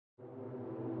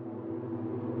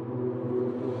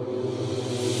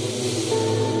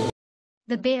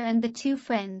The Bear and the Two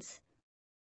Friends.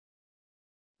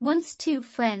 Once two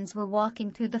friends were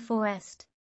walking through the forest.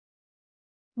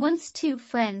 Once two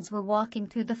friends were walking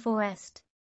through the forest.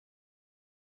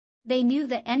 They knew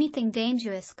that anything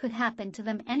dangerous could happen to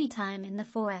them anytime in the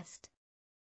forest.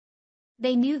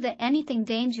 They knew that anything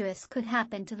dangerous could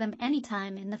happen to them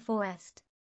anytime in the forest.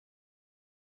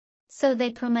 So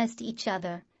they promised each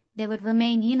other they would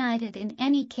remain united in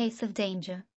any case of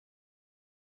danger.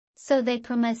 So they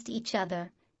promised each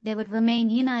other they would remain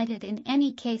united in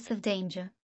any case of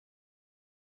danger.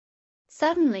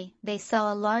 Suddenly they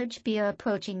saw a large bear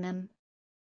approaching them.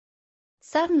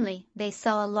 Suddenly they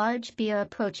saw a large bear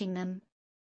approaching them.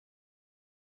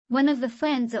 One of the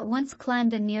friends at once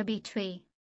climbed a nearby tree.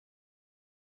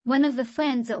 One of the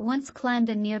friends at once climbed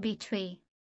a nearby tree.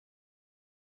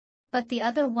 But the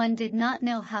other one did not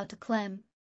know how to climb.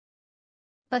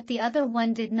 But the other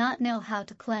one did not know how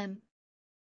to climb.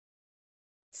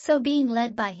 So being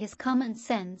led by his common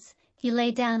sense, he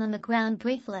lay down on the ground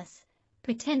breathless,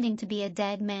 pretending to be a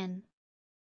dead man.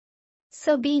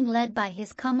 So being led by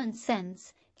his common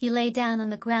sense, he lay down on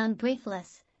the ground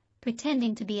breathless,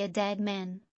 pretending to be a dead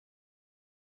man.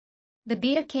 The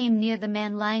bear came near the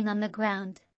man lying on the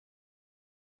ground.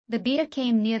 The bear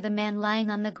came near the man lying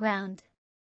on the ground.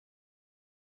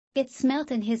 It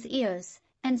smelt in his ears,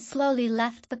 and slowly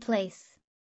left the place.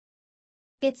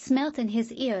 It smelt in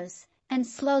his ears, and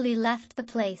slowly left the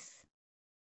place.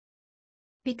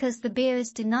 Because the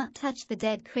bears did not touch the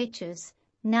dead creatures,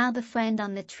 now the friend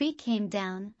on the tree came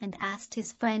down and asked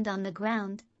his friend on the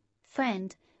ground,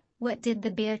 "Friend, what did the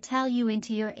bear tell you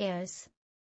into your ears?"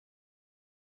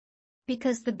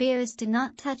 Because the bears did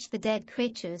not touch the dead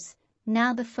creatures,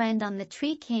 now the friend on the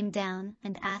tree came down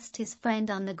and asked his friend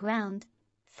on the ground,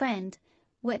 "Friend,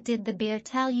 what did the bear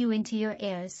tell you into your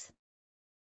ears?"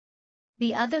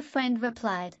 The other friend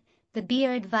replied, "The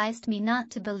bear advised me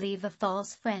not to believe a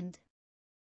false friend."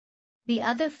 The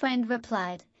other friend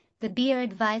replied, "The bear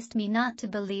advised me not to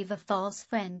believe a false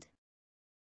friend."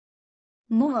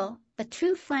 Moral: a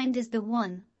true friend is the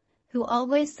one who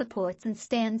always supports and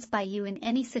stands by you in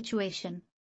any situation.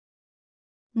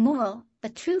 Moral: a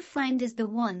true friend is the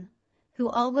one who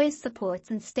always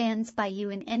supports and stands by you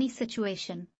in any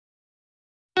situation.